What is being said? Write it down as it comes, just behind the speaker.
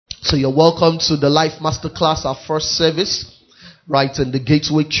So you're welcome to the Life Masterclass, our first service, right in the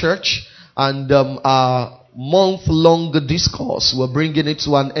Gateway Church. And our month-long discourse, we're bringing it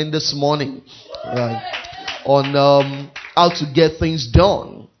to an end this morning, right, on how to get things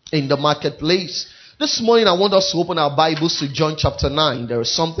done in the marketplace. This morning, I want us to open our Bibles to John chapter 9. There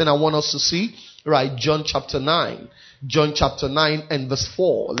is something I want us to see, right? John chapter 9. John chapter 9 and verse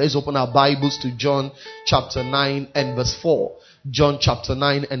 4. Let's open our Bibles to John chapter 9 and verse 4. John chapter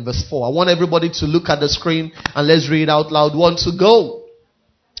 9 and verse 4. I want everybody to look at the screen and let's read out loud. 1 to go.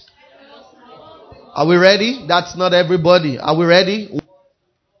 Are we ready? That's not everybody. Are we ready?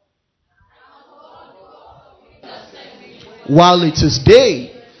 While it is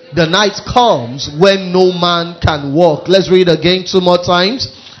day, the night comes when no man can walk. Let's read again 2 more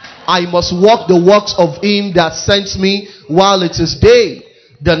times. I must walk the works of him that sent me while it is day.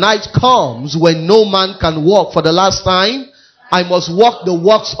 The night comes when no man can walk. For the last time, I must walk the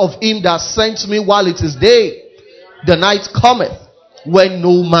works of him that sent me while it is day. The night cometh when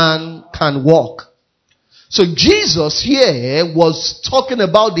no man can walk. So Jesus here was talking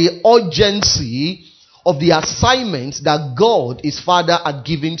about the urgency of the assignment that God, his Father, had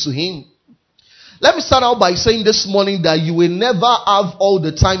given to him. Let me start out by saying this morning that you will never have all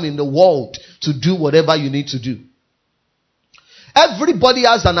the time in the world to do whatever you need to do. Everybody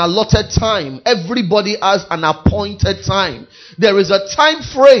has an allotted time. Everybody has an appointed time. There is a time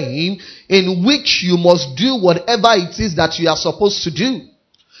frame in which you must do whatever it is that you are supposed to do.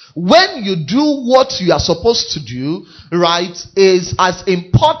 When you do what you are supposed to do, right, is as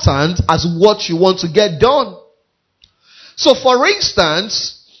important as what you want to get done. So for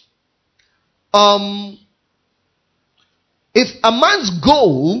instance, if a man's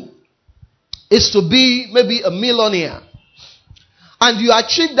goal is to be maybe a millionaire, and you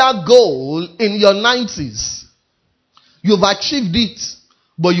achieve that goal in your 90s, you've achieved it,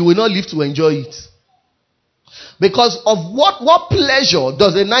 but you will not live to enjoy it. Because of what pleasure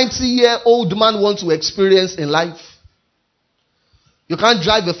does a 90-year-old man want to experience in life? You can't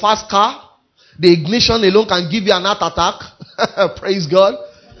drive a fast car. The ignition alone can give you an heart attack. Praise God.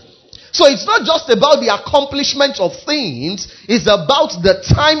 So it's not just about the accomplishment of things. It's about the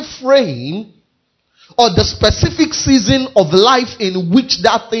time frame or the specific season of life in which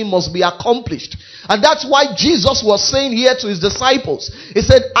that thing must be accomplished. And that's why Jesus was saying here to his disciples. He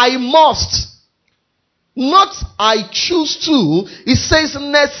said, I must. Not I choose to. He says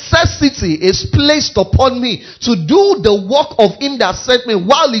necessity is placed upon me to do the work of him that sent me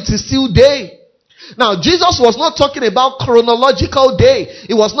while it is still day. Now, Jesus was not talking about chronological day.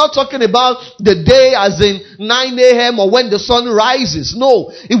 He was not talking about the day as in 9 a.m. or when the sun rises. No,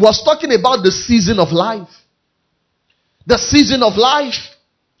 he was talking about the season of life. The season of life.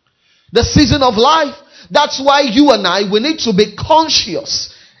 The season of life. That's why you and I, we need to be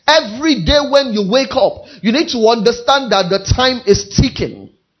conscious. Every day when you wake up, you need to understand that the time is ticking.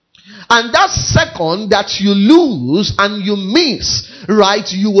 And that second that you lose and you miss, right,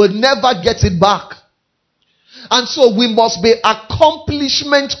 you will never get it back. And so we must be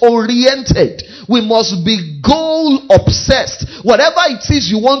accomplishment oriented. We must be goal obsessed. Whatever it is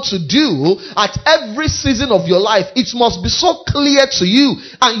you want to do at every season of your life, it must be so clear to you.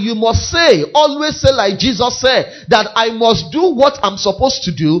 And you must say, always say like Jesus said, that I must do what I'm supposed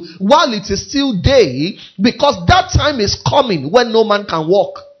to do while it is still day, because that time is coming when no man can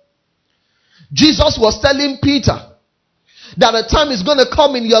walk. Jesus was telling Peter that a time is going to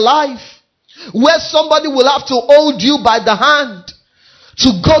come in your life where somebody will have to hold you by the hand to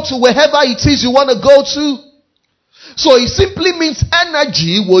go to wherever it is you want to go to. So it simply means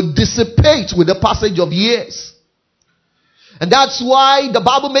energy will dissipate with the passage of years. And that's why the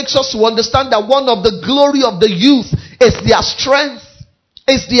Bible makes us to understand that one of the glory of the youth is their strength,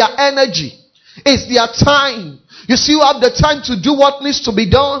 is their energy, is their time. You see, you have the time to do what needs to be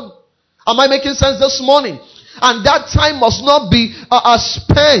done. Am I making sense this morning? And that time must not be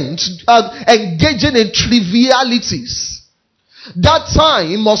spent engaging in trivialities. That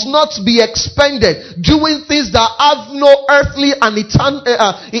time must not be expended doing things that have no earthly and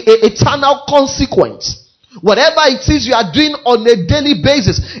eternal consequence. Whatever it is you are doing on a daily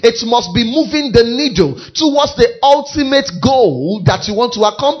basis, it must be moving the needle towards the ultimate goal that you want to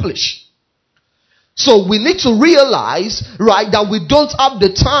accomplish. So we need to realize, right, that we don't have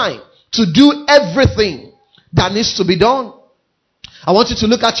the time to do everything that needs to be done. I want you to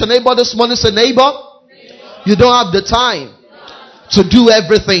look at your neighbor this morning and say, neighbor, you don't have the time to do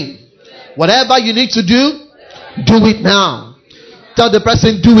everything. Whatever you need to do it now. Tell the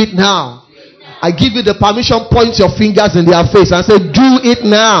person, do it now. I give you the permission, point your fingers in their face and say, do it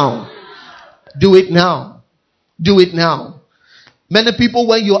now. Do it now. Do it now. Many people,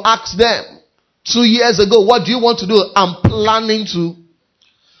 when you ask them 2 years ago, what do you want to do? I'm planning to.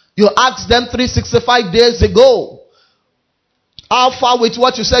 You ask them 365 days ago, how far with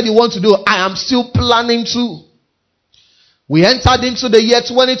what you said you want to do? I am still planning to. We entered into the year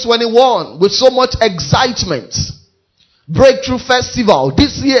 2021 with so much excitement. Breakthrough festival.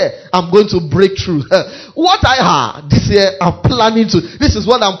 This year, I'm going to break through. What I heard this year, I'm planning to. This is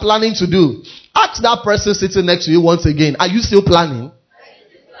what I'm planning to do. Ask that person sitting next to you once again. Are you still planning?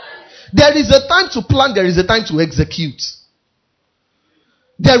 There is a time to plan. There is a time to execute.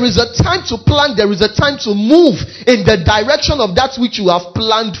 There is a time to plan. There is a time to move in the direction of that which you have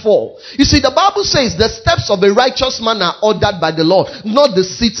planned for. You see, the Bible says the steps of a righteous man are ordered by the Lord, not the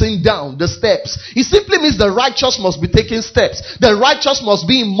sitting down, the steps. It simply means the righteous must be taking steps. The righteous must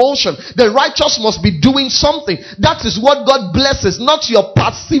be in motion. The righteous must be doing something. That is what God blesses, not your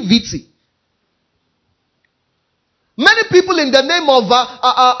passivity. Many people in the name of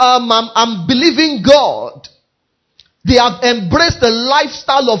I'm believing God, they have embraced a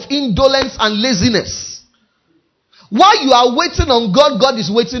lifestyle of indolence and laziness. While you are waiting on God, God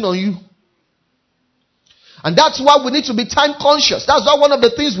is waiting on you. And that's why we need to be time conscious. That's why one of the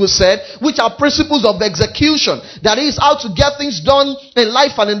things we said, which are principles of execution, that is how to get things done in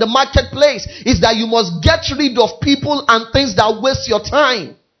life and in the marketplace, is that you must get rid of people and things that waste your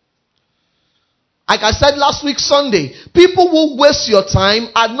time. Like I said last week Sunday, people who waste your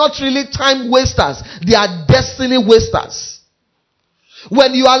time are not really time wasters. They are destiny wasters.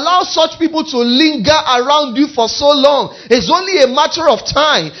 When you allow such people to linger around you for so long, it's only a matter of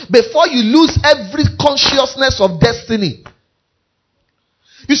time before you lose every consciousness of destiny.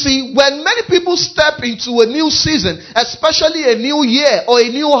 You see, when many people step into a new season, especially a new year or a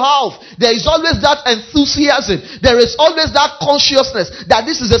new half, there is always that enthusiasm. There is always that consciousness that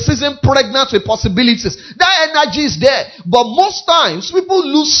this is a season pregnant with possibilities. That energy is there. But most times, people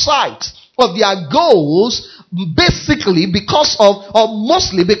lose sight of their goals basically because of, or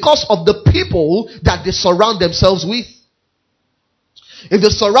mostly because of the people that they surround themselves with. If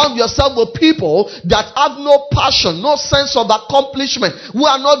you surround yourself with people that have no passion, no sense of accomplishment, who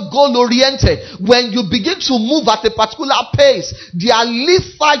are not goal-oriented, when you begin to move at a particular pace, their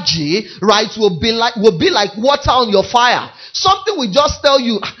lethargy, right, will be like water on your fire. Something will just tell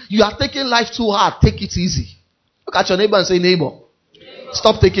you, you are taking life too hard. Take it easy. Look at your neighbor and say, neighbor,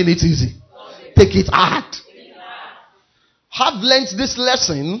 stop taking it easy. Take it hard. Have learned this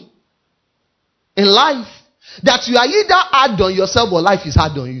lesson in life. That you are either hard on yourself or life is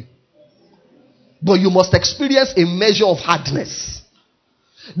hard on you. But you must experience a measure of hardness.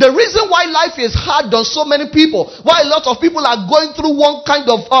 The reason why life is hard on so many people, why a lot of people are going through one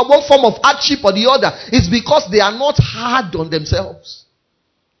form of hardship or the other, is because they are not hard on themselves.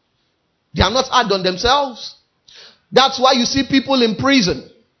 They are not hard on themselves. That's why you see people in prison.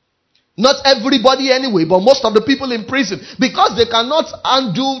 Not everybody anyway, but most of the people in prison. Because they cannot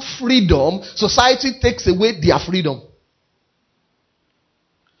undo freedom, society takes away their freedom.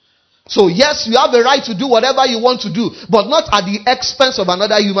 So yes, you have a right to do whatever you want to do, but not at the expense of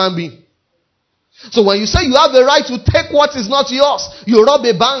another human being. So when you say you have a right to take what is not yours, you rob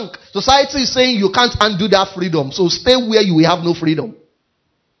a bank, society is saying you can't undo that freedom. So stay where you will have no freedom.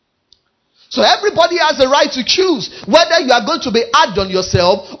 So everybody has a right to choose whether you are going to be hard on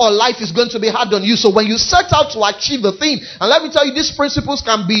yourself or life is going to be hard on you. So when you set out to achieve a thing, and let me tell you, these principles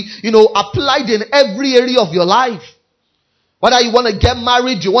can be, applied in every area of your life. Whether you want to get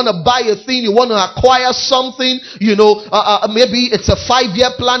married, you want to buy a thing, you want to acquire something, maybe it's a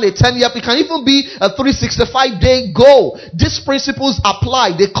 5-year plan, a 10-year, it can even be a 365-day goal. These principles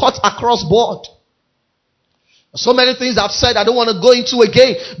apply, they cut across board. So many things I've said I don't want to go into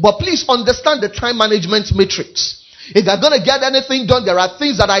again. But please understand the time management matrix. If you're going to get anything done, there are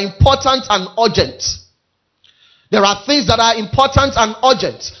things that are important and urgent. There are things that are important and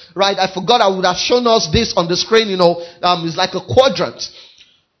urgent. Right? I forgot I would have shown us this on the screen. It's like a quadrant.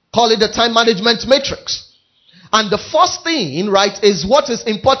 Call it the time management matrix. And the first thing, right, is what is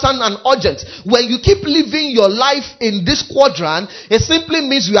important and urgent. When you keep living your life in this quadrant, it simply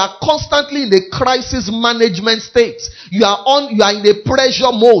means you are constantly in a crisis management state. You are in a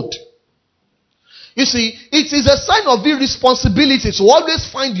pressure mode. You see, it is a sign of irresponsibility to always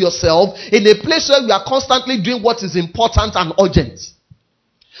find yourself in a place where you are constantly doing what is important and urgent.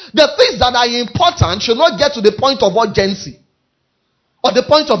 The things that are important should not get to the point of urgency or the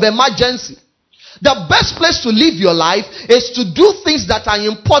point of emergency. The best place to live your life is to do things that are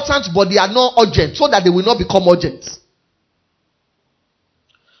important but they are not urgent, so that they will not become urgent.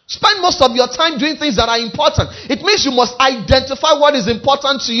 Spend most of your time doing things that are important. It means you must identify what is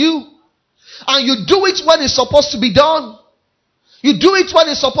important to you. And you do it when it's supposed to be done. You do it when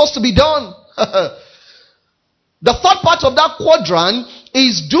it's supposed to be done. The third part of that quadrant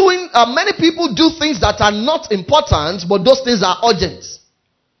is doing, many people do things that are not important, but those things are urgent.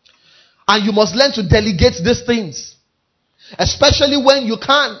 And you must learn to delegate these things. Especially when you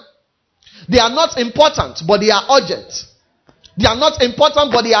can. They are not important, but they are urgent. They are not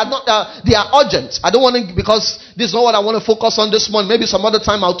important, but they are urgent. I don't want to, because this is not what I want to focus on this morning. Maybe some other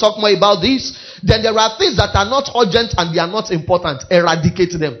time I'll talk more about this. Then there are things that are not urgent and they are not important.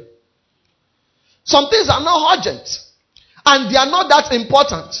 Eradicate them. Some things are not urgent and they are not that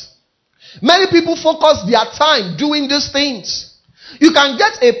important. Many people focus their time doing these things. You can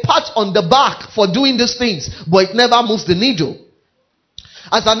get a pat on the back for doing these things, but it never moves the needle.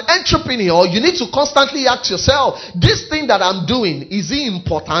 As an entrepreneur, you need to constantly ask yourself, this thing that I'm doing, is it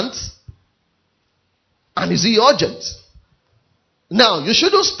important? And is it urgent? Now, you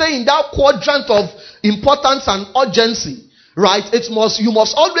shouldn't stay in that quadrant of importance and urgency. Right? You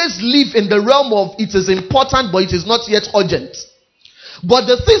must always live in the realm of it is important, but it is not yet urgent. But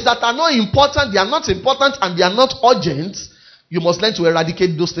the things that are not important, they are not important and they are not urgent, you must learn to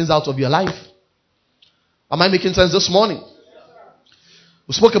eradicate those things out of your life. Am I making sense this morning?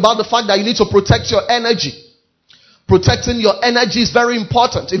 We spoke about the fact that you need to protect your energy. Protecting your energy is very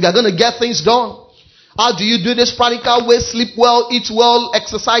important if you're going to get things done. How do you do this practical way? Sleep well, eat well,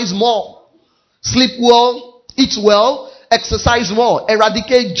 exercise more. Sleep well, eat well, exercise more.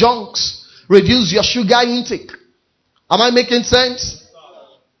 Eradicate junks. Reduce your sugar intake. Am I making sense?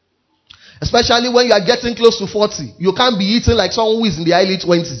 Especially when you are getting close to 40. You can't be eating like someone who is in the early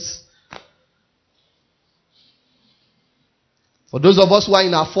 20s. For those of us who are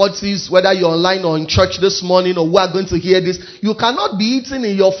in our 40s, whether you're online or in church this morning or who are going to hear this, you cannot be eating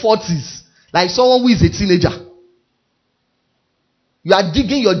in your 40s like someone who is a teenager. You are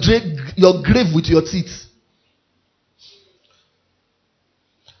digging your grave with your teeth.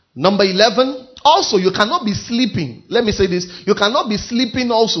 Number 11, also you cannot be sleeping. Let me say this. You cannot be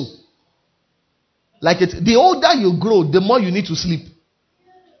sleeping also. The older you grow, the more you need to sleep.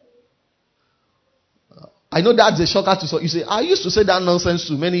 I know that's a shocker to some. You say, I used to say that nonsense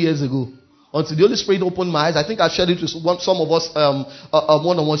too many years ago. Until the Holy Spirit opened my eyes. I think I shared it with some of us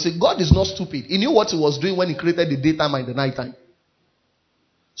one-on-one. Say, God is not stupid. He knew what he was doing when he created the daytime and the nighttime.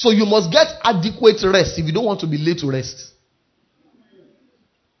 So you must get adequate rest if you don't want to be late to rest.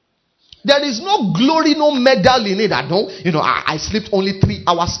 There is no glory, no medal in it. I slept only 3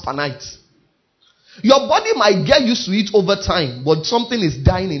 hours per night. Your body might get used to it over time, but something is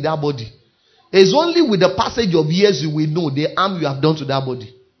dying in that body. It's only with the passage of years you will know the harm you have done to that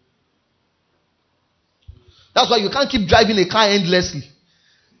body. That's why you can't keep driving a car endlessly.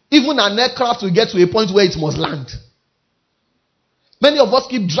 Even an aircraft will get to a point where it must land. Many of us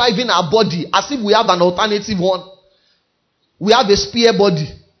keep driving our body as if we have an alternative one. We have a spare body.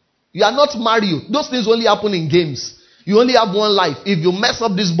 You are not Mario. Those things only happen in games. You only have one life. If you mess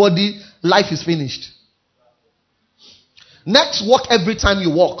up this body, life is finished. Next, walk every time you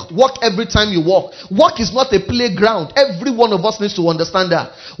walk. Walk every time you walk. Walk is not a playground. Every one of us needs to understand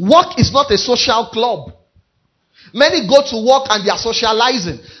that. Walk is not a social club. Many go to work and they are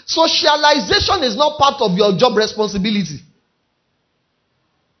socializing. Socialization is not part of your job responsibility.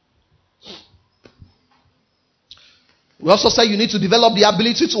 We also say you need to develop the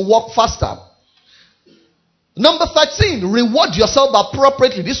ability to walk faster. Number 13, reward yourself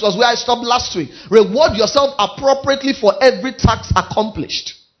appropriately. This was where I stopped last week. Reward yourself appropriately for every task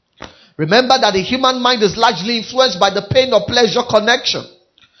accomplished. Remember that the human mind is largely influenced by the pain or pleasure connection.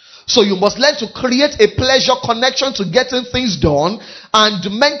 So you must learn to create a pleasure connection to getting things done and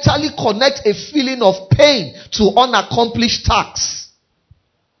mentally connect a feeling of pain to unaccomplished tasks.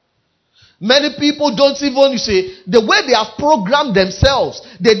 Many people don't even, the way they have programmed themselves,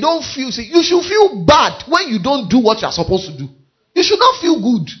 they don't feel, you should feel bad when you don't do what you are supposed to do. You should not feel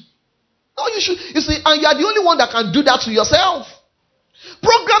good. No, you should, and you are the only one that can do that to yourself.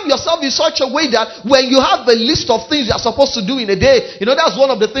 Program yourself in such a way that when you have a list of things you are supposed to do in a day, that's one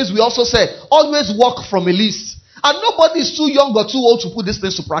of the things we also said. Always work from a list. And nobody is too young or too old to put these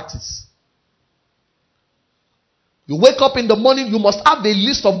things to practice. You wake up in the morning, you must have a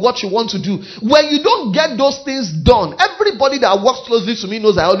list of what you want to do. When you don't get those things done, everybody that works closely to me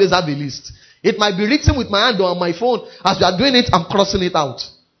knows I always have a list. It might be written with my hand or on my phone. As you are doing it, I'm crossing it out.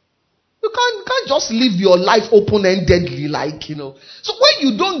 You can't just live your life open-endedly So when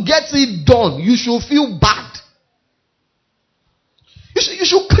you don't get it done, you should feel bad. You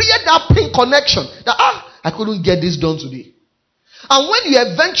should create that pain connection. That, I couldn't get this done today. And when you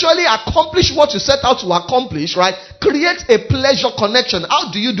eventually accomplish what you set out to accomplish, right? Create a pleasure connection.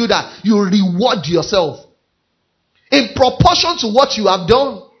 How do you do that? You reward yourself. in proportion to what you have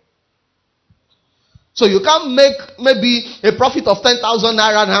done. So you can't make maybe a profit of 10,000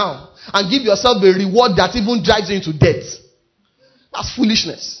 naira now and give yourself a reward that even drives you into debt. That's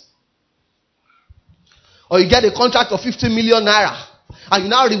foolishness. Or you get a contract of 50 million naira and you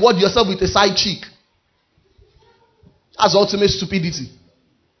now reward yourself with a side chick. That's ultimate stupidity.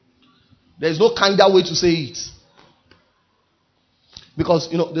 There is no kinder way to say it. Because,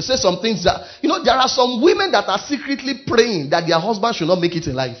 they say some things that, there are some women that are secretly praying that their husband should not make it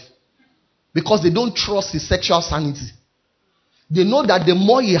in life. Because they don't trust his sexual sanity. They know that the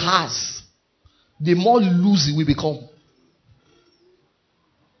more he has, the more loose he will become.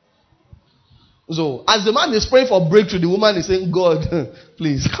 So, as the man is praying for breakthrough, the woman is saying, God,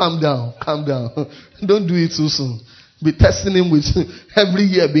 please, calm down. Don't do it too soon. Be testing him with, every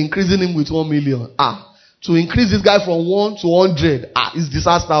year, be increasing him with 1 million. To increase this guy from 1 to 100, it's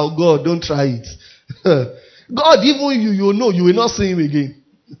disaster. Oh God, don't try it. God, even you know, you will not see him again.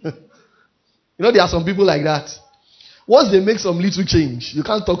 There are some people like that. Once they make some little change, you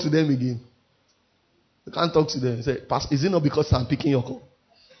can't talk to them again. You can't talk to them. You say, Pastor, is it not because I'm picking your call?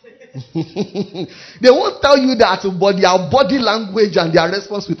 They won't tell you that, but their body language and their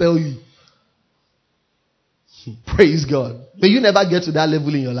response will tell you. Praise God. May you never get to that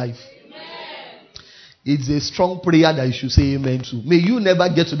level in your life. Amen. It's a strong prayer that you should say amen to. May you never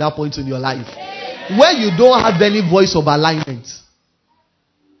get to that point in your life. Amen. Where you don't have any voice of alignment.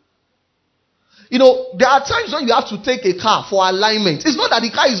 There are times when you have to take a car for alignment. It's not that the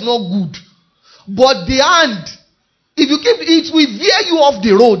car is not good, but the hand, if you keep it, will veer you off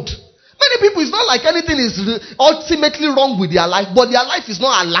the road. Many people, it's not like anything is ultimately wrong with their life, but their life is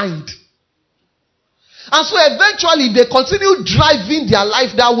not aligned. And so eventually, if they continue driving their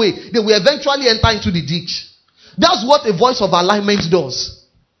life that way, they will eventually enter into the ditch. That's what a voice of alignment does.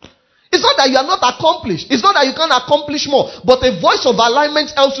 It's not that you are not accomplished. It's not that you can't accomplish more. But a voice of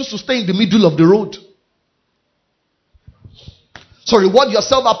alignment helps you to stay in the middle of the road. So reward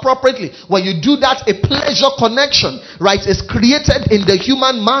yourself appropriately. When you do that, a pleasure connection, right, is created in the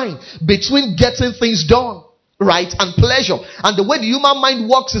human mind between getting things done, right, and pleasure. And the way the human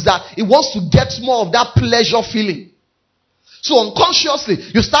mind works is that it wants to get more of that pleasure feeling. So unconsciously,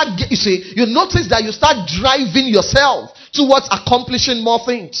 you notice that you start driving yourself towards accomplishing more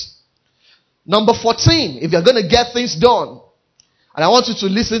things. Number 14, if you're going to get things done, and I want you to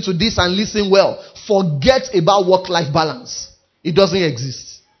listen to this and listen well, forget about work-life balance. It doesn't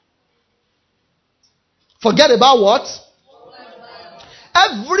exist. Forget about what?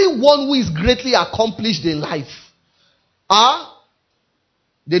 Everyone who is greatly accomplished in life,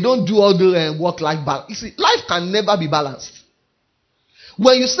 they don't do all the work-life balance. You see, life can never be balanced.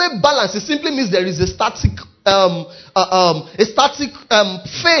 When you say balance, it simply means there is a static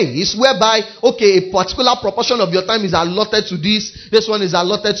phase whereby, a particular proportion of your time is allotted to this one is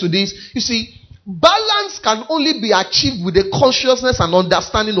allotted to this. You see, balance can only be achieved with the consciousness and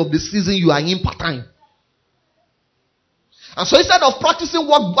understanding of the season you are in per time. And so instead of practicing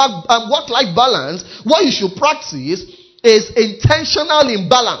work-life balance, what you should practice is intentional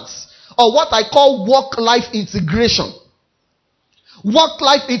imbalance, or what I call work-life integration.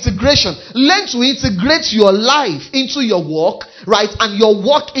 Work-life integration. Learn to integrate your life into your work, right, and your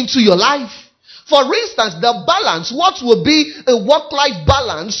work into your life. For instance, the balance, what will be a work-life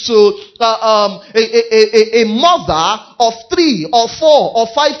balance to a mother of 3 or 4 or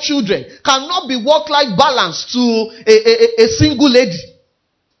 5 children cannot be work-life balance to a single lady.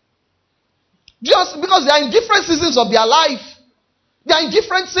 Just because they are in different seasons of their life. They are in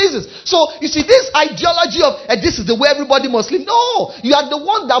different seasons. So, you see, this ideology of this is the way everybody must live. No, you are the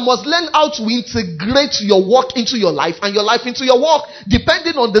one that must learn how to integrate your work into your life and your life into your work,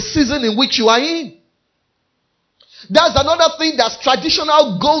 depending on the season in which you are in. That's another thing that's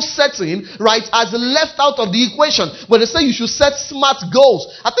traditional goal setting, right, has left out of the equation. When they say you should set smart goals.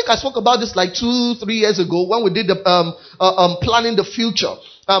 I think I spoke about this like 2-3 years ago when we did the planning the future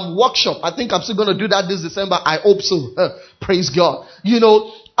workshop. I think I'm still going to do that this December. I hope so. Praise God.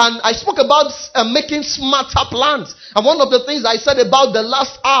 And I spoke about making smarter plans. And one of the things I said about the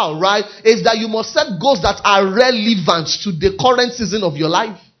last hour, right, is that you must set goals that are relevant to the current season of your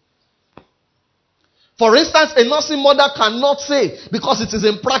life. For instance, a nursing mother cannot say, because it is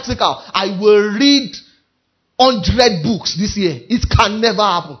impractical, I will read 100 books this year. It can never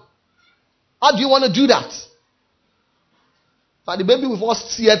happen. How do you want to do that? But the baby will first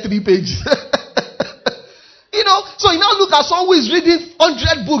see 3 pages. So you now look at someone who is reading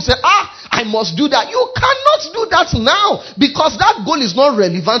 100 books and I must do that. You cannot do that now because that goal is not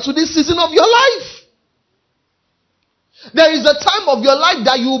relevant to this season of your life. There is a time of your life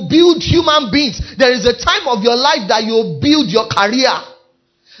that you build human beings. There is a time of your life that you build your career.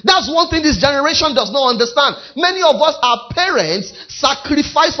 That's one thing this generation does not understand. Many of us, our parents,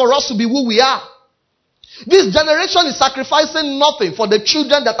 sacrifice for us to be who we are. This generation is sacrificing nothing for the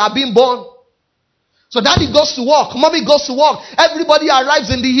children that are being born. So daddy goes to work, mommy goes to work, everybody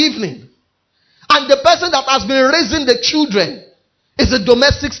arrives in the evening. And the person that has been raising the children is a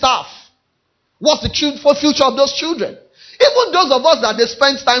domestic staff. What's the future of those children? Even those of us that they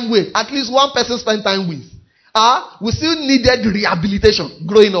spend time with, at least one person spend time with, we still needed rehabilitation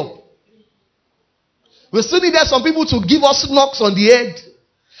growing up. We still needed some people to give us knocks on the head.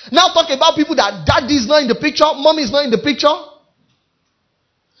 Now talk about people that daddy is not in the picture, mommy is not in the picture.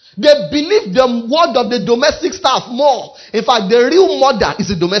 They believe the word of the domestic staff more. In fact, the real mother is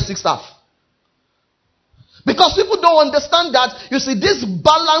the domestic staff. Because people don't understand that, you see, this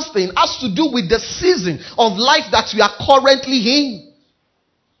balance thing has to do with the season of life that we are currently in.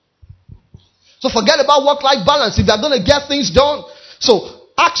 So forget about work-life balance if you're going to get things done. So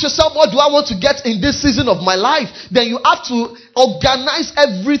ask yourself, what do I want to get in this season of my life? Then you have to organize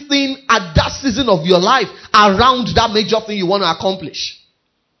everything at that season of your life around that major thing you want to accomplish.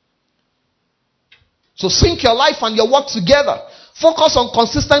 So sync your life and your work together. Focus on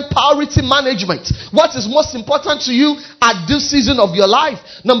consistent priority management. What is most important to you at this season of your life?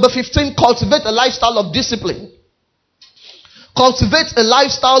 Number 15, cultivate a lifestyle of discipline. Cultivate a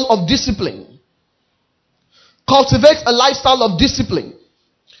lifestyle of discipline. Cultivate a lifestyle of discipline.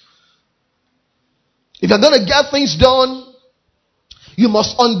 If you're going to get things done, you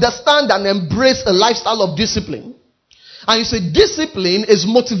must understand and embrace a lifestyle of discipline. And you say discipline is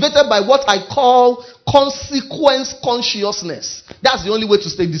motivated by what I call consequence consciousness. That's the only way to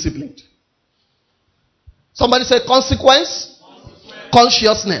stay disciplined. Somebody say consequence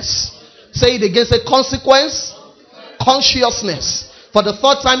consciousness. Say it again. Say consequence consciousness. For the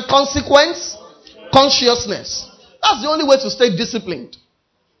third time, consequence consciousness. That's the only way to stay disciplined.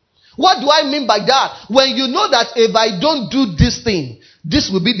 What do I mean by that? When you know that if I don't do this thing, this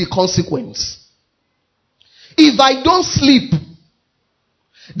will be the consequence. If I don't sleep,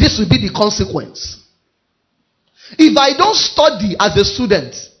 this will be the consequence. If I don't study as a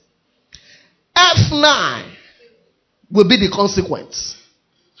student, F9 will be the consequence.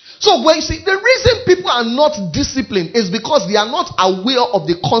 So when you see, the reason people are not disciplined is because they are not aware of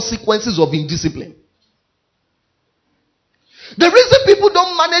the consequences of indiscipline. The reason people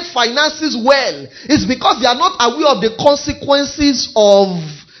don't manage finances well is because they are not aware of the consequences of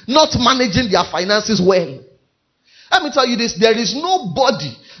not managing their finances well. Let me tell you this, there is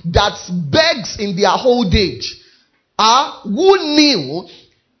nobody that begs in their old age who knew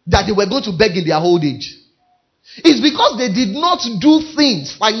that they were going to beg in their old age. It's because they did not do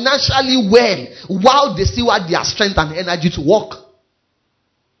things financially well while they still had their strength and energy to work.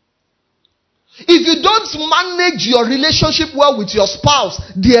 If you don't manage your relationship well with your spouse,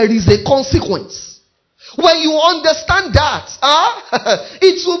 there is a consequence. When you understand that,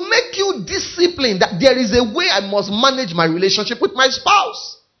 it will make you disciplined that there is a way I must manage my relationship with my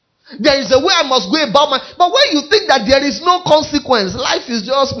spouse. There is a way I must go about my... But when you think that there is no consequence, life is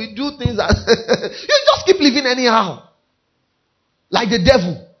just, we do things that... you just keep living anyhow. Like the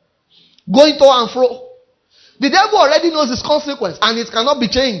devil. Going to and fro. The devil already knows his consequence and it cannot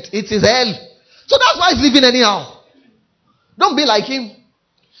be changed. It is hell. So that's why he's living anyhow. Don't be like him.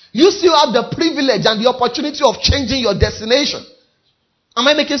 You still have the privilege and the opportunity of changing your destination. Am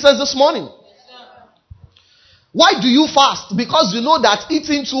I making sense this morning? Why do you fast? Because you know that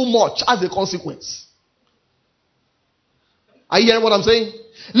eating too much has a consequence. Are you hearing what I'm saying?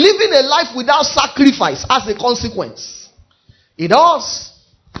 Living a life without sacrifice has a consequence. It does.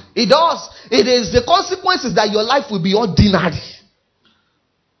 It does. It is the consequences that your life will be ordinary.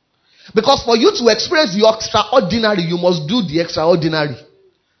 Because for you to experience the extraordinary, you must do the extraordinary.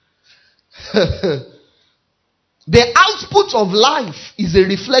 The output of life is a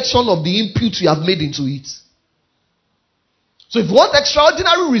reflection of the input you have made into it. So if you want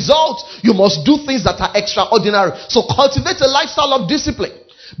extraordinary results, you must do things that are extraordinary. So cultivate a lifestyle of discipline.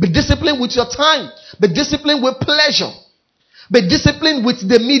 Be disciplined with your time. Be disciplined with pleasure. Be disciplined with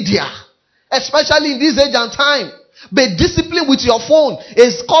the media. Especially in this age and time. Be disciplined with your phone.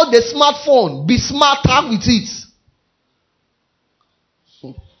 It's called the smartphone. Be smarter with it.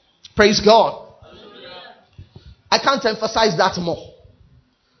 Praise God. I can't emphasize that more.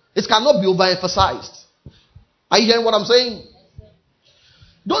 It cannot be overemphasized. Are you hearing what I'm saying?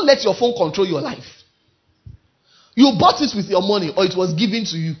 Don't let your phone control your life. You bought it with your money or it was given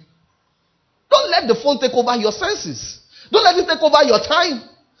to you. Don't let the phone take over your senses. Don't let it take over your time.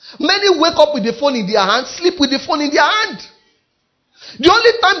 Many wake up with the phone in their hand, sleep with the phone in their hand. The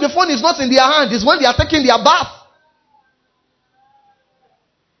only time the phone is not in their hand is when they are taking their bath.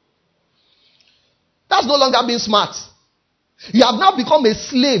 That's no longer being smart. You have now become a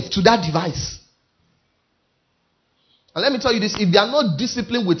slave to that device. And let me tell you this, if you are not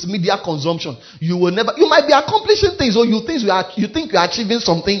disciplined with media consumption, you might be accomplishing things, or you think you are achieving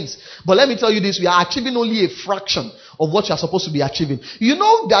some things. But let me tell you this, we are achieving only a fraction of what you are supposed to be achieving. You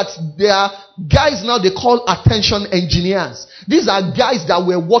know that there are guys now they call attention engineers. These are guys that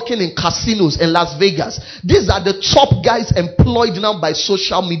were working in casinos in Las Vegas. These are the top guys employed now by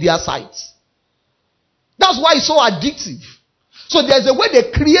social media sites. That's why it's so addictive. So there's a way they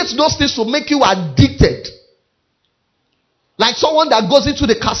create those things to make you addicted. Like someone that goes into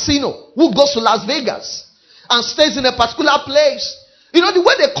the casino, who goes to Las Vegas and stays in a particular place. You know, the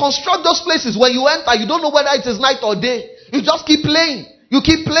way they construct those places, when you enter, you don't know whether it is night or day. You just keep playing. You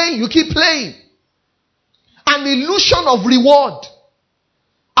keep playing. You keep playing. An illusion of reward.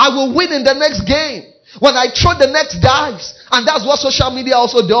 I will win in the next game when I throw the next dice. And that's what social media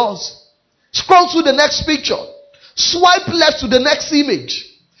also does. Scroll through the next picture. Swipe left to the next image.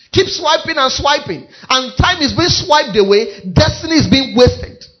 Keep swiping and swiping. And time is being swiped away. Destiny is being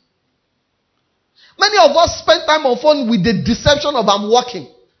wasted. Many of us spend time on phone with the deception of I'm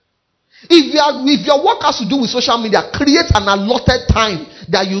working. If your work has to do with social media, create an allotted time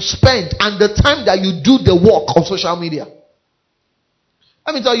that you spend and the time that you do the work of social media.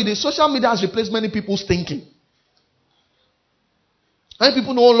 Let me tell you this, social media has replaced many people's thinking. Many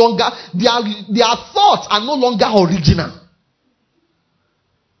people no longer, their thoughts are no longer original.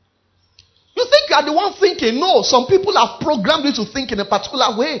 You think you are the one thinking. No, some people have programmed you to think in a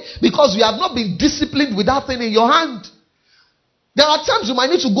particular way because you have not been disciplined with that thing in your hand. There are times you might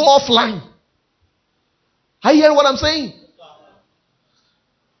need to go offline. Are you hearing what I'm saying?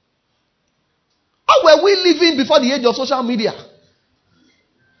 How were we living before the age of social media?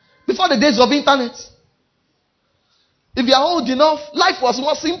 Before the days of internet? If you are old enough, life was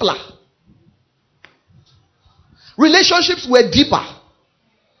more simpler. Relationships were deeper.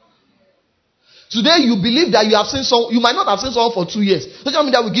 Today you believe that you have seen someone, you might not have seen someone for 2 years. Social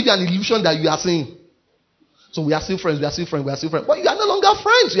media will give you an illusion that you are seeing. So we are still friends, we are still friends, we are still friends. But you are no longer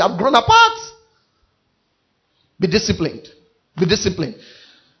friends, you have grown apart. Be disciplined. Be disciplined.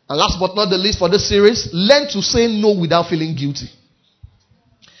 And last but not the least for this series, learn to say no without feeling guilty.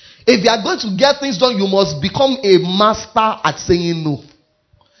 If you are going to get things done, you must become a master at saying no.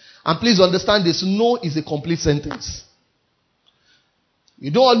 And please understand this, no is a complete sentence. You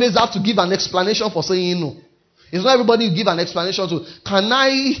don't always have to give an explanation for saying no. It's not everybody you give an explanation to. Can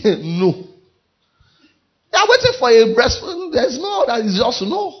I? No. They are waiting for a response. There's no, that is just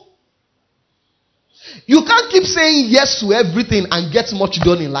no. You can't keep saying yes to everything and get much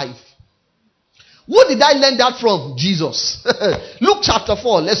done in life. Who did I learn that from? Jesus. Luke chapter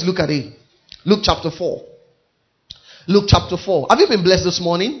 4. Let's look at it. Luke chapter 4. Luke chapter 4. Have you been blessed this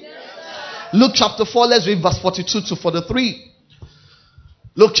morning? Yes, Luke chapter 4. Let's read verse 42 to 43.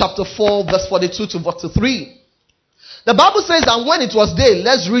 Luke chapter 4 verse 42 to 43. The Bible says, and when it was day,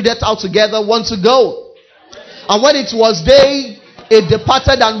 let's read it out together, one to go. And when it was day, it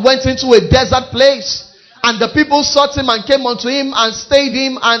departed and went into a desert place. And the people sought him and came unto him and stayed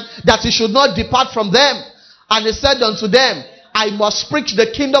him, and that he should not depart from them. And he said unto them, I must preach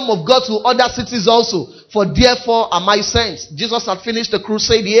the kingdom of God to other cities also, for therefore am I sent. Jesus had finished the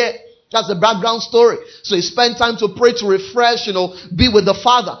crusade here. That's the background story. So he spent time to pray, to refresh, be with the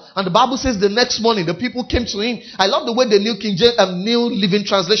Father. And the Bible says the next morning, the people came to him. I love the way the New Living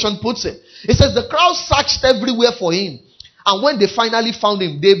Translation puts it. It says the crowd searched everywhere for him. And when they finally found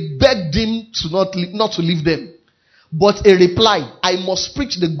him, they begged him to not to leave them. But he replied, I must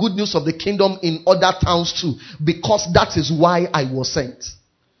preach the good news of the kingdom in other towns too, because that is why I was sent.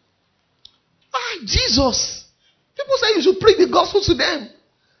 Jesus. People say you should preach the gospel to them.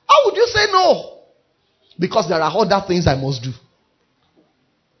 How would you say no? Because there are other things I must do.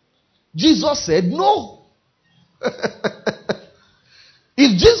 Jesus said no.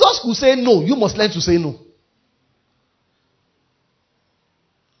 If Jesus could say no, you must learn to say no.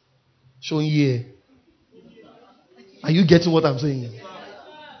 Showing here. Are you getting what I'm saying?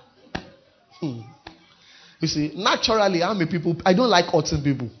 You see, naturally, I don't like hurting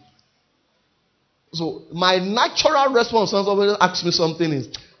people. So my natural response when somebody asks me something is,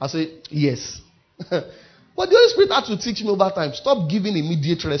 I say, yes. But the Holy Spirit had to teach me over time. Stop giving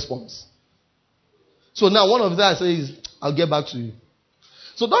immediate response. So now one of the things I say is, I'll get back to you.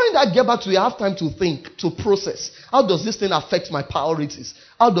 So during that get back to you, I have time to think, to process. How does this thing affect my priorities?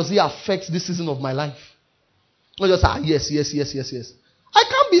 How does it affect this season of my life? Not just, yes. I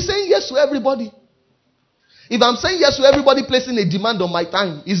can't can't be saying yes to everybody. If I'm saying yes to everybody placing a demand on my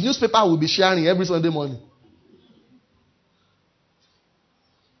time, his newspaper will be sharing every Sunday morning.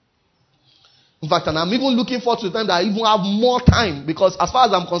 In fact, and I'm even looking forward to the time that I even have more time, because as far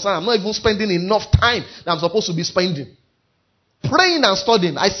as I'm concerned, I'm not even spending enough time that I'm supposed to be spending. Praying and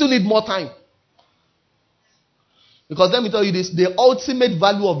studying, I still need more time. Because let me tell you this, the ultimate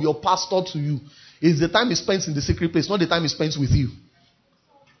value of your pastor to you is the time he spends in the secret place, not the time he spends with you.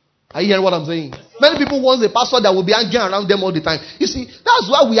 Are you hearing what I'm saying? Many people want a pastor that will be hanging around them all the time. You see, that's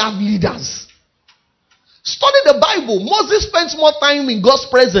why we have leaders. Study the Bible. Moses spent more time in God's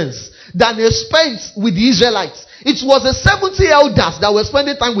presence than he spent with the Israelites. It was the 70 elders that were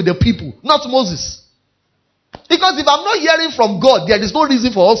spending time with the people, not Moses. Because if I'm not hearing from God, there is no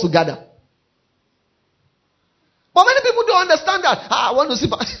reason for us to gather. But many people don't understand that. I want to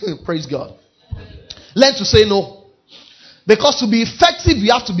see. Praise God. Learn to say no. Because to be effective,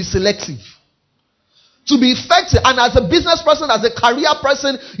 you have to be selective. To be effective, and as a business person, as a career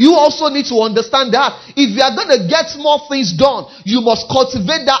person, you also need to understand that if you are going to get more things done, you must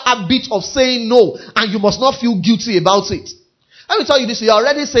cultivate that habit of saying no, and you must not feel guilty about it. Let me tell you this, you're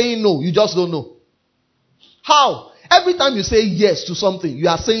already saying no, you just don't know. How? Every time you say yes to something, you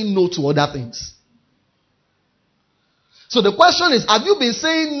are saying no to other things. So the question is, have you been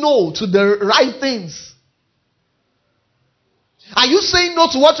saying no to the right things? Are you saying no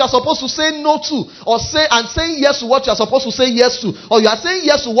to what you are supposed to say no to? Or saying yes to what you are supposed to say yes to? Or you are saying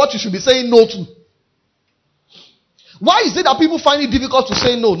yes to what you should be saying no to? Why is it that people find it difficult to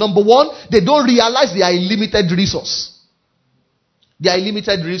say no? Number one, they don't realize they are a limited resource. They are a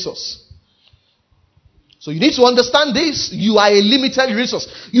limited resource. So you need to understand this. You are a limited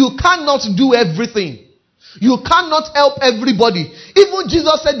resource. You cannot do everything. You cannot help everybody. Even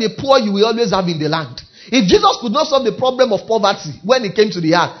Jesus said the poor you will always have in the land. If Jesus could not solve the problem of poverty when it came to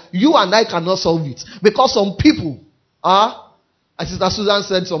the earth, you and I cannot solve it. Because some people, as Sister Susan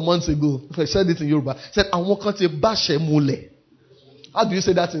said some months ago, I said it in Yoruba, said, how do you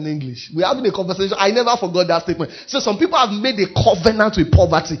say that in English? We're having a conversation. I never forgot that statement. So some people have made a covenant with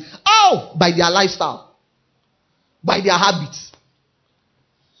poverty. How? By their lifestyle. By their habits.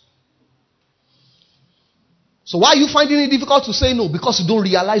 So why are you finding it difficult to say no? Because you don't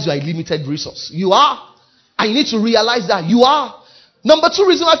realize you are a limited resource. You are. And you need to realize that you are. Number two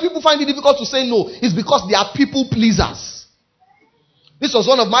reason why people find it difficult to say no is because they are people pleasers. This was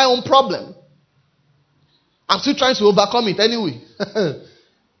one of my own problems. I'm still trying to overcome it anyway.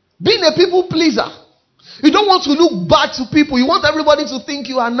 Being a people pleaser. You don't want to look bad to people. You want everybody to think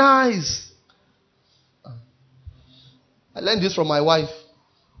you are nice. I learned this from my wife.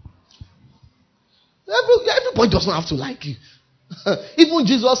 Everybody doesn't have to like you. Even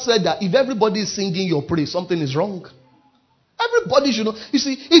Jesus said that if everybody is singing your praise, something is wrong. Everybody should know. You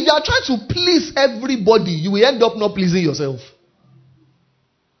see, if you are trying to please everybody, you will end up not pleasing yourself.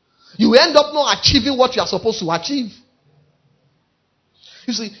 You will end up not achieving what you are supposed to achieve.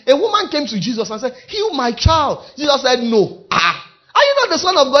 You see, a woman came to Jesus and said, heal my child. Jesus said, no. Are you not the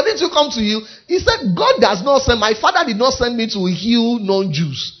Son of God? Didn't you come to you? He said, God does not send, my father did not send me to heal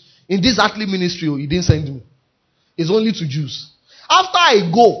non-Jews. In this earthly ministry, he didn't send me. It's only to Jews. After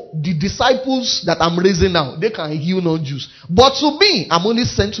I go, the disciples that I'm raising now, they can heal non-Jews. But to me, I'm only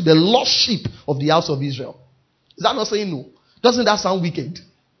sent to the lost sheep of the house of Israel. Is that not saying no? Doesn't that sound wicked?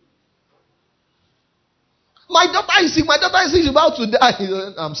 My daughter is sick. She's about to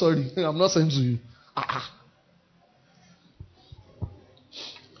die. I'm sorry. I'm not sent to you.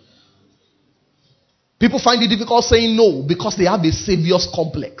 People find it difficult saying no because they have a savior's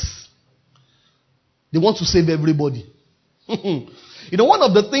complex. They want to save everybody. You know, one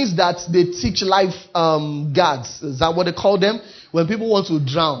of the things that they teach life guards, is that what they call them? When people want to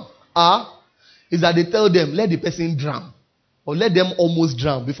drown, is that they tell them, let the person drown. Or let them almost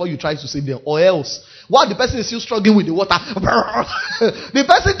drown before you try to save them. Or else, while the person is still struggling with the water, the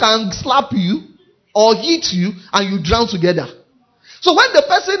person can slap you or hit you and you drown together. So when the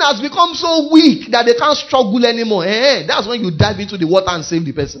person has become so weak that they can't struggle anymore, that's when you dive into the water and save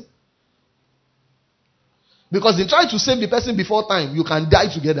the person. Because in trying to save the person before time, you can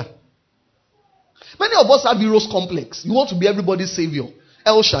die together. Many of us have heroes complex. You want to be everybody's savior.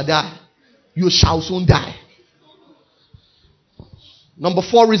 El Shaddai. You shall soon die. Number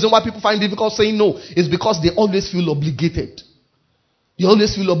 4 reason why people find it difficult saying no is because they always feel obligated. They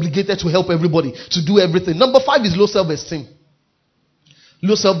always feel obligated to help everybody, to do everything. Number 5 is low self-esteem.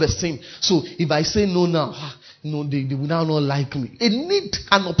 Low self-esteem. So if I say no now, they will now not like me. They need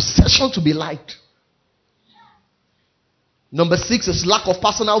an obsession to be liked. Number 6 is lack of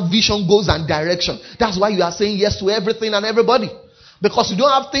personal vision, goals, and direction. That's why you are saying yes to everything and everybody. Because you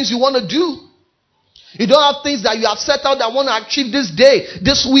don't have things you want to do. You don't have things that you have set out that want to achieve this day,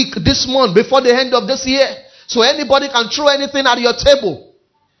 this week, this month, before the end of this year. So anybody can throw anything at your table.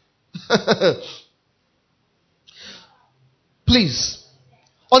 Please,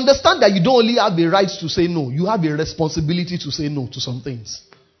 understand that you don't only have a right to say no. You have a responsibility to say no to some things.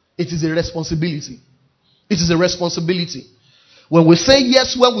 It is a responsibility. It is a responsibility. When we say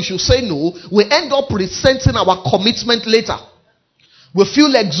yes when we should say no, we end up resenting our commitment later. We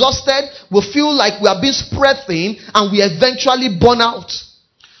feel exhausted. We feel like we are being spread thin, and we eventually burn out.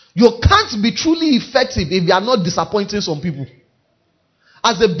 You can't be truly effective if you are not disappointing some people.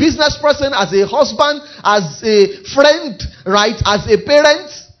 As a business person, as a husband, as a friend, right, as a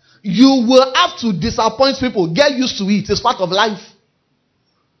parent, you will have to disappoint people. Get used to it. It's part of life.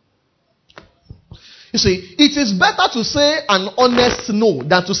 You see, it is better to say an honest no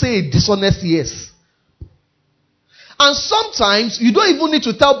than to say a dishonest yes. And sometimes you don't even need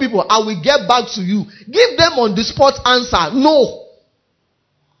to tell people, I will get back to you. Give them on the spot answer. No.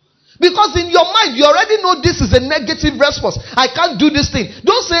 Because in your mind, you already know this is a negative response. I can't do this thing.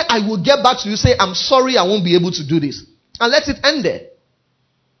 Don't say, I will get back to you. Say, I'm sorry, I won't be able to do this. And let it end there.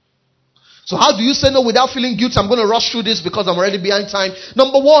 So how do you say no without feeling guilty? I'm going to rush through this because I'm already behind time.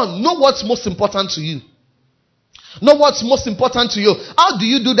 Number one, know what's most important to you. Know what's most important to you. How do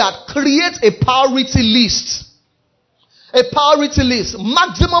you do that? Create a priority list. A priority list.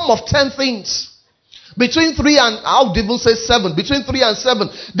 Maximum of 10 things. Between 3 and, I'll even say 7. Between 3 and 7.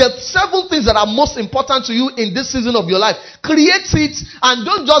 The 7 things that are most important to you in this season of your life. Create it, and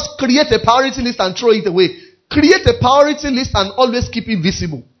don't just create a priority list and throw it away. Create a priority list and always keep it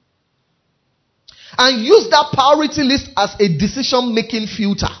visible. And use that priority list as a decision-making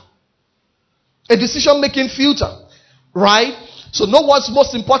filter. A decision-making filter. Right? So know what's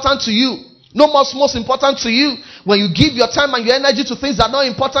most important to you. Know what's most important to you. When you give your time and your energy to things that are not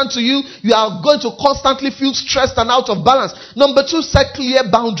important to you, you are going to constantly feel stressed and out of balance. Number 2, set clear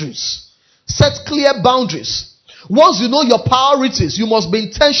boundaries. Set clear boundaries. Once you know your priorities, you must be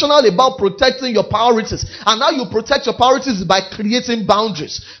intentional about protecting your priorities. And how you protect your priorities is by creating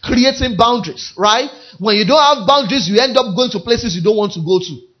boundaries. Creating boundaries, right? When you don't have boundaries, you end up going to places you don't want to go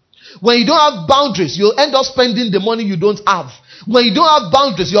to. When you don't have boundaries, you'll end up spending the money you don't have. When you don't have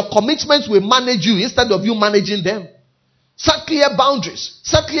boundaries, your commitments will manage you instead of you managing them. Set clear boundaries.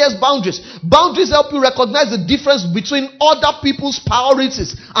 Set clear boundaries. Boundaries help you recognize the difference between other people's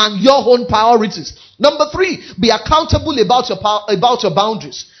priorities and your own priorities. Number 3, be accountable about your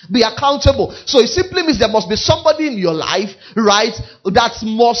boundaries. Be accountable. So it simply means there must be somebody in your life, right, that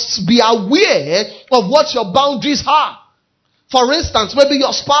must be aware of what your boundaries are. For instance, maybe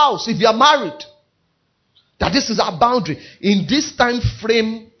your spouse, if you are married. That this is our boundary. In this time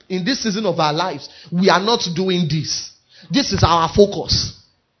frame, in this season of our lives, we are not doing this. This is our focus.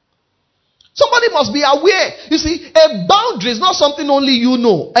 Somebody must be aware. You see, a boundary is not something only you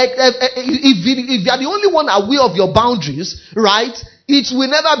know. If you are the only one aware of your boundaries, right, it will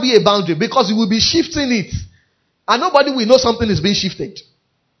never be a boundary because you will be shifting it. And nobody will know something is being shifted.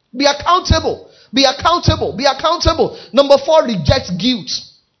 Be accountable. Be accountable. Be accountable. Number 4, reject guilt.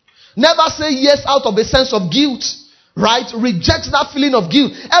 Never say yes out of a sense of guilt. Right? Reject that feeling of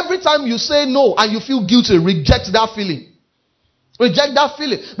guilt. Every time you say no and you feel guilty, reject that feeling. Reject that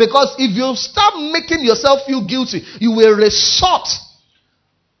feeling. Because if you start making yourself feel guilty, you will resort,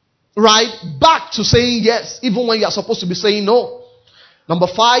 right, back to saying yes, even when you are supposed to be saying no. Number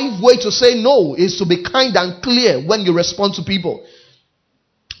 5, way to say no is to be kind and clear when you respond to people.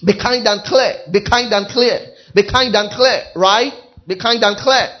 Be kind and clear. Be kind and clear. Be kind and clear. Right? Be kind and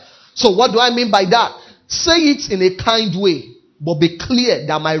clear. So what do I mean by that? Say it in a kind way, but be clear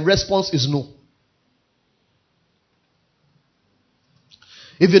that my response is no.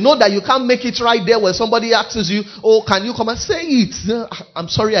 If you know that you can't make it right there when somebody asks you, oh, can you come and say it? I'm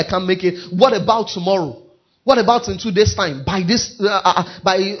sorry, I can't make it. What about tomorrow? What about in 2 days' time? By 2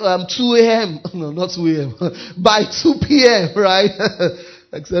 a.m. No, not 2 a.m. By 2 p.m., right?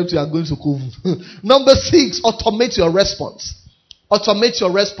 Except you are going to COVID. Number 6, automate your response. Automate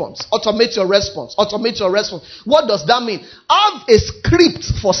your response. Automate your response. Automate your response. What does that mean? Have a script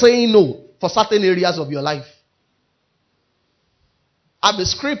for saying no for certain areas of your life. Have a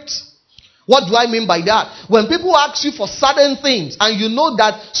script. What do I mean by that? When people ask you for certain things and you know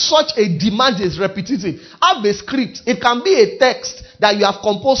that such a demand is repetitive, have a script. It can be a text that you have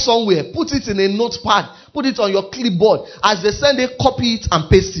composed somewhere. Put it in a notepad. Put it on your clipboard. As they send it, copy it and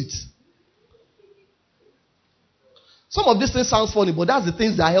paste it. Some of these things sound funny, but that's the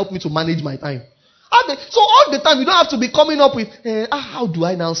things that help me to manage my time. So all the time, you don't have to be coming up with, how do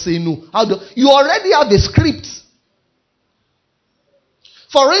I now say no? You already have a script.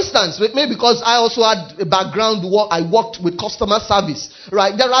 For instance, maybe because I also had a background, I worked with customer service,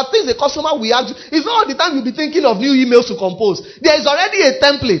 right? There are things a customer will have to, it's not all the time you'll be thinking of new emails to compose. There is already a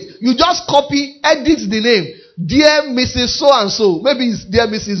template. You just copy, edit the name. Dear Mrs. So-and-so. Maybe it's Dear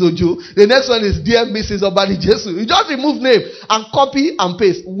Mrs. Ojo. The next one is Dear Mrs. Obadi Jesu. You just remove name and copy and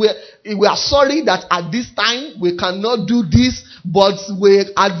paste. We are sorry that at this time we cannot do this, but we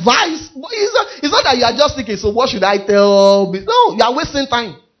advise. It's not that you are just thinking, so what should I tell? No, you are wasting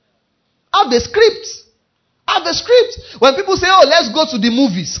time. Have the script. Have the script. When people say, oh, let's go to the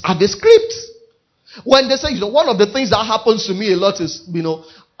movies, have the script. When they say, one of the things that happens to me a lot is,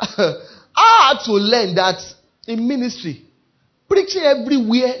 I had to learn that in ministry, preaching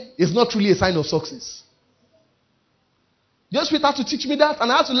everywhere is not really a sign of success. Just had to teach me that,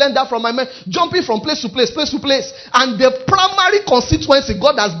 and I had to learn that from my man. Jumping from place to place, place to place. And the primary constituency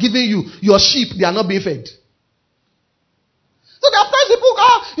God has given you, your sheep, they are not being fed. So there are times people,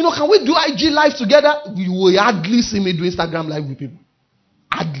 can we do IG live together? You will hardly see me do Instagram live with people.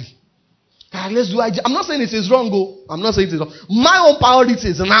 Hardly. Let's do IG. I'm not saying it is wrong, I'm not saying it is wrong. My own priority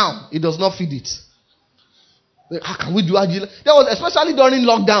is now. It does not feed it. How can we do IG? There was, especially during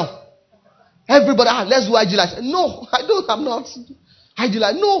lockdown. Everybody, let's do IG live. No, I'm not. IG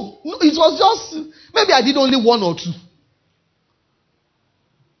live. No, it was just, maybe I did only one or two.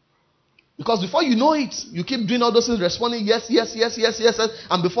 Because before you know it, you keep doing all those things, responding yes,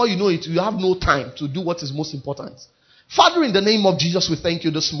 and before you know it, you have no time to do what is most important. Father, in the name of Jesus, we thank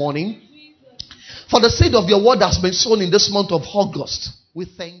you this morning for the seed of your word that's been sown in this month of August. We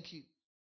thank you.